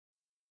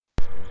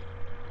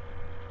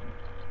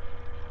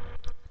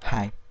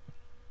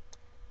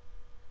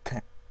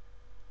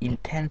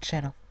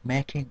intention of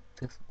making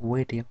this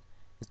video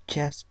is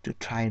just to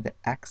try the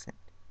accent.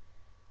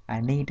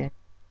 I needed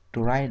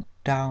to write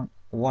down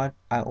what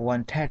I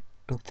wanted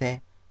to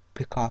say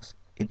because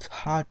it's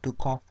hard to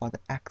go for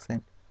the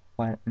accent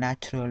while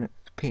naturally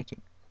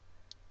speaking.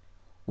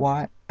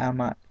 Why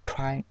am I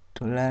trying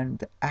to learn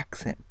the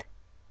accent?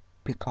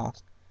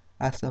 Because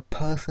as a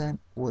person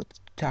with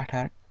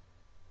Stutter,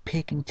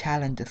 speaking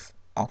challenges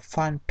are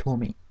fun to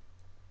me.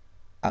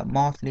 I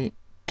mostly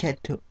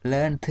get to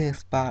learn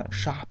this by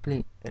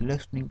sharply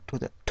listening to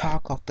the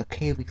talk of the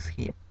Kiwis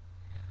here,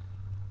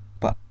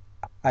 but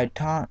I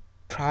don't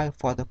try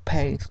for the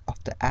pace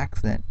of the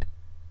accent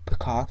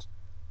because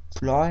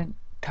slowing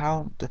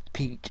down the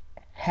speech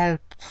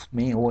helps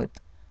me with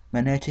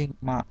managing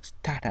my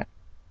stutter.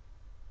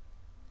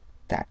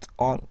 That's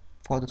all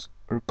for this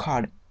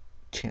recording.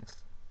 Cheers.